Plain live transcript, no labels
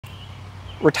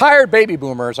Retired baby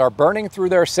boomers are burning through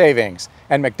their savings,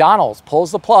 and McDonald's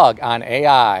pulls the plug on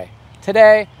AI.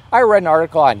 Today, I read an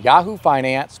article on Yahoo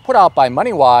Finance put out by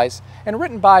MoneyWise and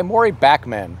written by Maury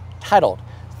Backman, titled,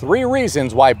 3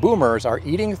 Reasons Why Boomers Are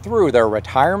Eating Through Their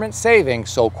Retirement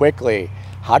Savings So Quickly,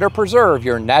 How to Preserve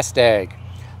Your Nest Egg.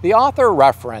 The author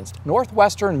referenced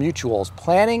Northwestern Mutual's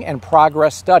Planning and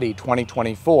Progress Study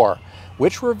 2024,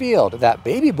 which revealed that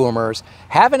baby boomers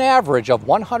have an average of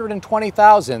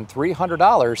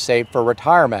 $120,300 saved for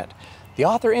retirement. The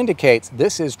author indicates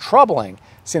this is troubling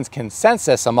since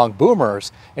consensus among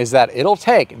boomers is that it'll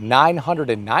take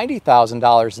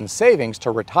 $990,000 in savings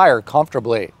to retire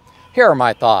comfortably. Here are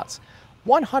my thoughts.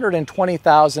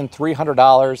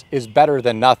 $120,300 is better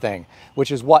than nothing, which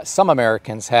is what some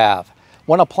Americans have.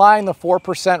 When applying the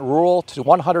 4% rule to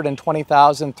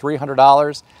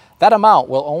 $120,300, that amount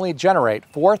will only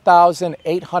generate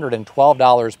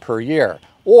 $4,812 per year,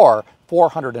 or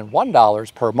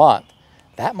 $401 per month.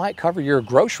 That might cover your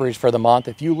groceries for the month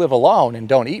if you live alone and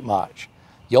don't eat much.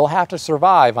 You'll have to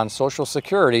survive on Social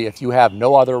Security if you have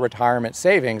no other retirement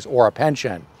savings or a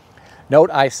pension. Note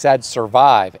I said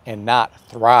survive and not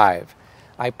thrive.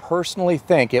 I personally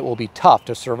think it will be tough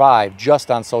to survive just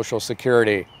on Social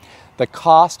Security. The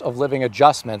cost of living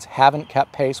adjustments haven't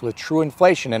kept pace with true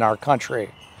inflation in our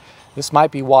country. This might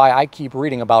be why I keep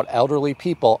reading about elderly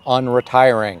people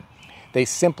unretiring. They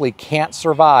simply can't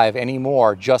survive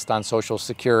anymore just on Social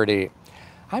Security.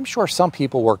 I'm sure some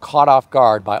people were caught off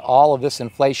guard by all of this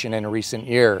inflation in recent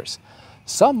years.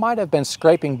 Some might have been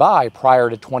scraping by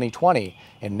prior to 2020,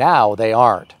 and now they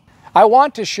aren't. I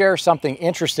want to share something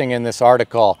interesting in this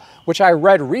article, which I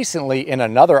read recently in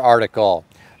another article.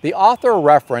 The author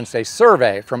referenced a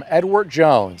survey from Edward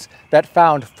Jones that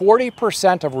found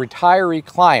 40% of retiree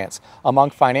clients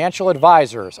among financial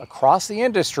advisors across the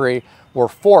industry were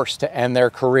forced to end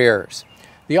their careers.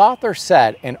 The author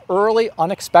said an early,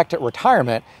 unexpected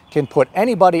retirement can put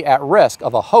anybody at risk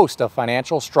of a host of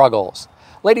financial struggles.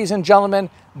 Ladies and gentlemen,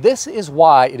 this is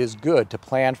why it is good to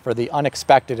plan for the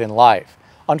unexpected in life.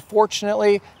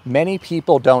 Unfortunately, many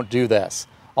people don't do this.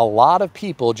 A lot of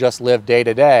people just live day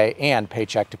to day and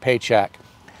paycheck to paycheck.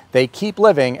 They keep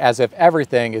living as if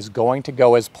everything is going to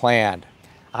go as planned.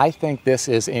 I think this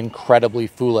is incredibly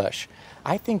foolish.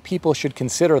 I think people should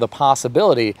consider the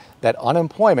possibility that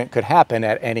unemployment could happen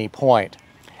at any point.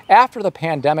 After the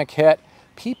pandemic hit,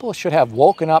 people should have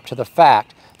woken up to the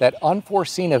fact that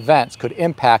unforeseen events could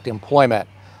impact employment.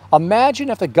 Imagine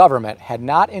if the government had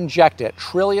not injected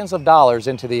trillions of dollars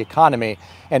into the economy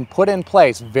and put in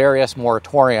place various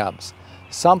moratoriums.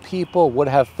 Some people would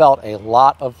have felt a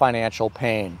lot of financial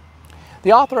pain.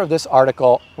 The author of this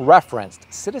article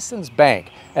referenced Citizens Bank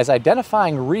as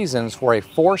identifying reasons for a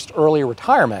forced early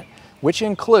retirement, which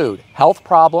include health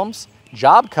problems,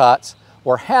 job cuts,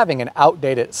 or having an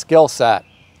outdated skill set.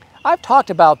 I've talked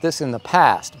about this in the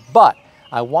past, but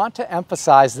I want to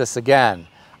emphasize this again.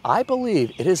 I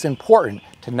believe it is important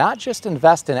to not just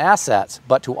invest in assets,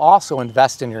 but to also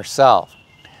invest in yourself.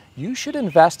 You should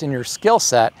invest in your skill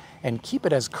set and keep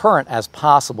it as current as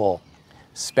possible.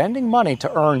 Spending money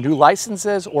to earn new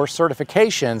licenses or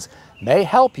certifications may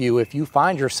help you if you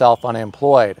find yourself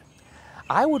unemployed.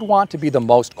 I would want to be the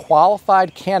most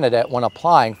qualified candidate when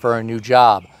applying for a new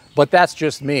job, but that's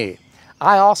just me.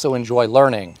 I also enjoy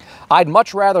learning. I'd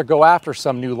much rather go after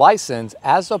some new license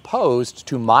as opposed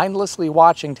to mindlessly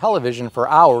watching television for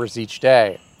hours each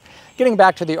day. Getting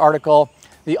back to the article,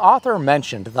 the author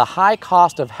mentioned the high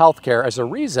cost of healthcare as a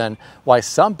reason why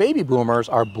some baby boomers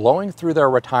are blowing through their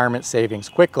retirement savings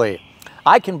quickly.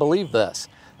 I can believe this.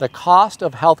 The cost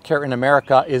of healthcare in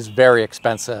America is very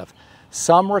expensive.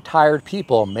 Some retired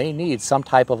people may need some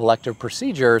type of elective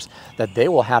procedures that they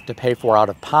will have to pay for out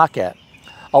of pocket.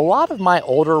 A lot of my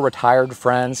older retired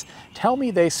friends tell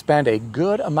me they spend a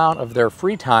good amount of their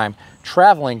free time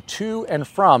traveling to and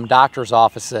from doctor's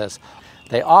offices.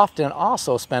 They often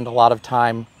also spend a lot of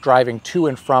time driving to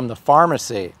and from the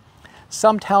pharmacy.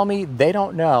 Some tell me they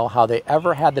don't know how they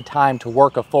ever had the time to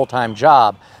work a full-time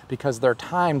job because their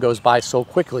time goes by so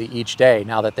quickly each day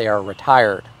now that they are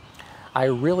retired. I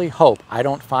really hope I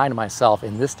don't find myself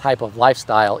in this type of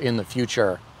lifestyle in the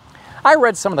future. I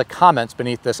read some of the comments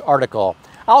beneath this article.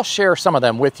 I'll share some of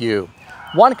them with you.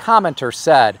 One commenter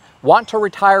said, "Want to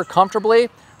retire comfortably?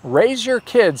 Raise your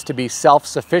kids to be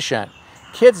self-sufficient.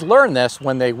 Kids learn this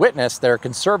when they witness their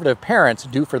conservative parents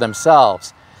do for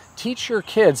themselves. Teach your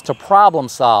kids to problem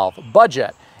solve,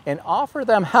 budget, and offer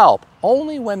them help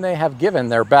only when they have given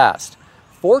their best.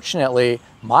 Fortunately,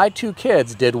 my 2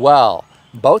 kids did well.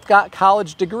 Both got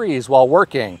college degrees while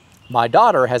working. My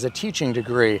daughter has a teaching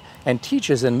degree and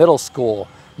teaches in middle school.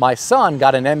 My son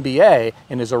got an MBA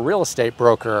and is a real estate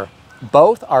broker.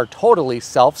 Both are totally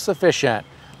self-sufficient.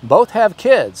 Both have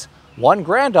kids. One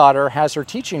granddaughter has her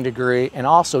teaching degree and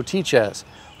also teaches.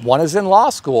 One is in law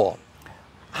school.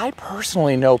 I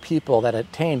personally know people that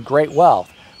attained great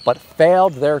wealth but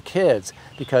failed their kids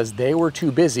because they were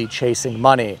too busy chasing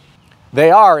money.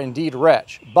 They are indeed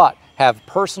rich, but have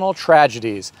personal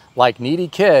tragedies like needy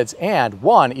kids, and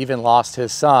one even lost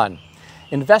his son.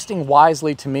 Investing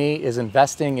wisely to me is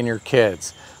investing in your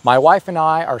kids. My wife and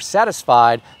I are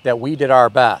satisfied that we did our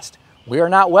best. We are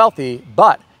not wealthy,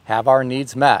 but have our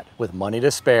needs met with money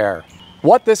to spare.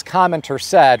 What this commenter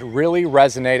said really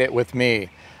resonated with me.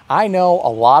 I know a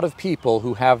lot of people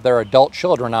who have their adult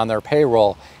children on their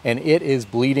payroll, and it is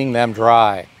bleeding them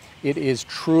dry. It is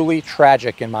truly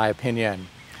tragic in my opinion.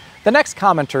 The next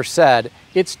commenter said,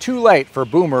 it's too late for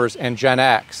boomers and Gen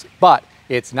X, but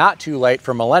it's not too late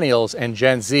for millennials and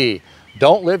Gen Z.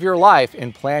 Don't live your life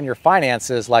and plan your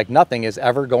finances like nothing is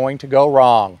ever going to go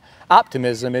wrong.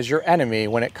 Optimism is your enemy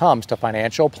when it comes to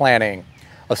financial planning.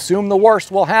 Assume the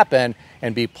worst will happen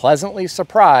and be pleasantly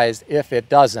surprised if it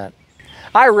doesn't.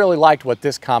 I really liked what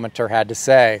this commenter had to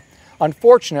say.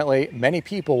 Unfortunately, many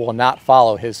people will not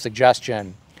follow his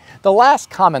suggestion. The last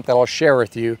comment that I'll share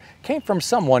with you came from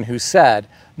someone who said,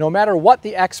 no matter what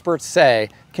the experts say,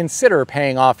 consider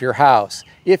paying off your house,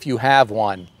 if you have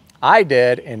one. I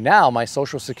did, and now my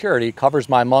Social Security covers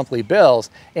my monthly bills,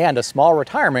 and a small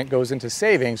retirement goes into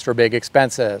savings for big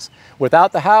expenses.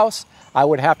 Without the house, I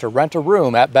would have to rent a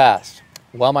room at best.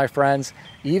 Well, my friends,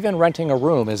 even renting a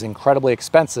room is incredibly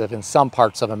expensive in some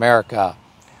parts of America.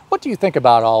 What do you think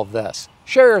about all of this?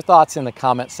 Share your thoughts in the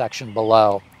comment section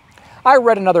below. I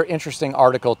read another interesting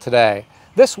article today.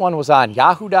 This one was on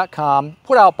yahoo.com,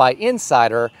 put out by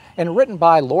Insider, and written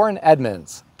by Lauren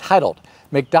Edmonds, titled,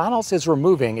 McDonald's is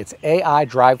removing its AI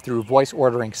drive-through voice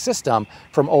ordering system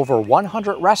from over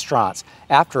 100 restaurants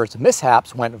after its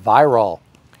mishaps went viral.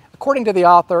 According to the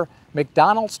author,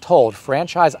 McDonald's told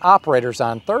franchise operators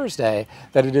on Thursday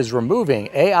that it is removing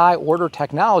AI order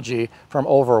technology from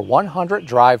over 100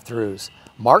 drive-thrus,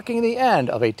 marking the end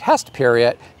of a test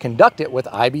period conducted with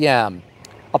IBM.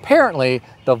 Apparently,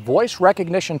 the voice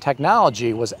recognition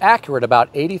technology was accurate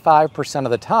about 85%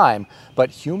 of the time, but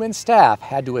human staff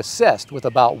had to assist with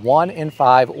about 1 in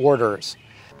 5 orders.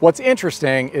 What's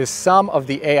interesting is some of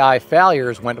the AI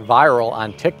failures went viral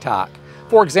on TikTok.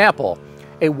 For example,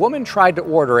 a woman tried to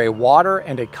order a water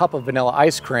and a cup of vanilla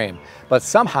ice cream, but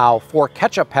somehow 4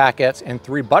 ketchup packets and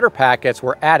 3 butter packets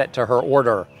were added to her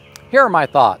order. Here are my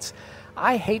thoughts.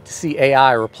 I hate to see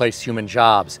AI replace human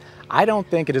jobs. I don't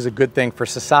think it is a good thing for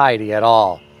society at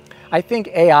all. I think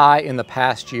AI in the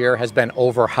past year has been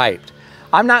overhyped.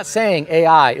 I'm not saying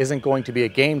AI isn't going to be a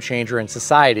game changer in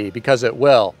society, because it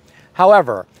will.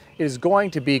 However, it is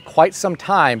going to be quite some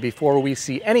time before we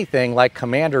see anything like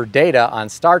Commander Data on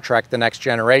Star Trek: The Next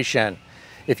Generation.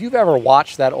 If you've ever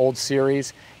watched that old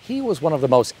series, he was one of the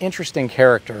most interesting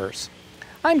characters.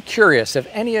 I'm curious if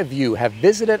any of you have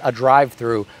visited a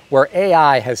drive-thru where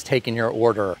AI has taken your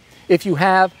order. If you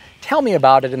have, tell me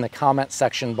about it in the comment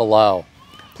section below.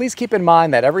 Please keep in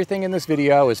mind that everything in this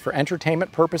video is for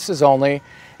entertainment purposes only,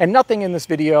 and nothing in this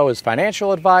video is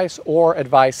financial advice or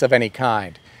advice of any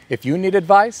kind. If you need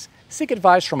advice, seek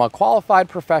advice from a qualified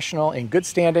professional in good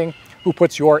standing who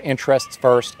puts your interests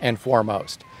first and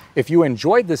foremost. If you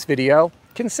enjoyed this video,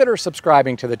 consider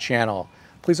subscribing to the channel.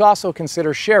 Please also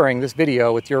consider sharing this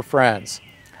video with your friends.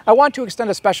 I want to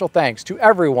extend a special thanks to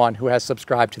everyone who has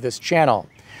subscribed to this channel.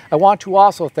 I want to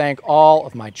also thank all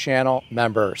of my channel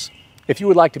members. If you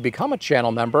would like to become a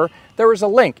channel member, there is a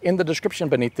link in the description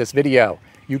beneath this video.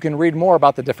 You can read more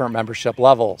about the different membership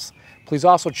levels. Please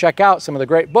also check out some of the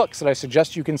great books that I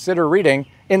suggest you consider reading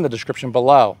in the description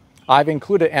below. I've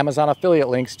included Amazon affiliate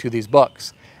links to these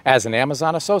books. As an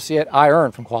Amazon associate, I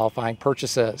earn from qualifying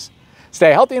purchases.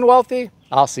 Stay healthy and wealthy.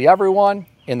 I'll see everyone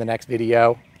in the next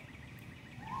video.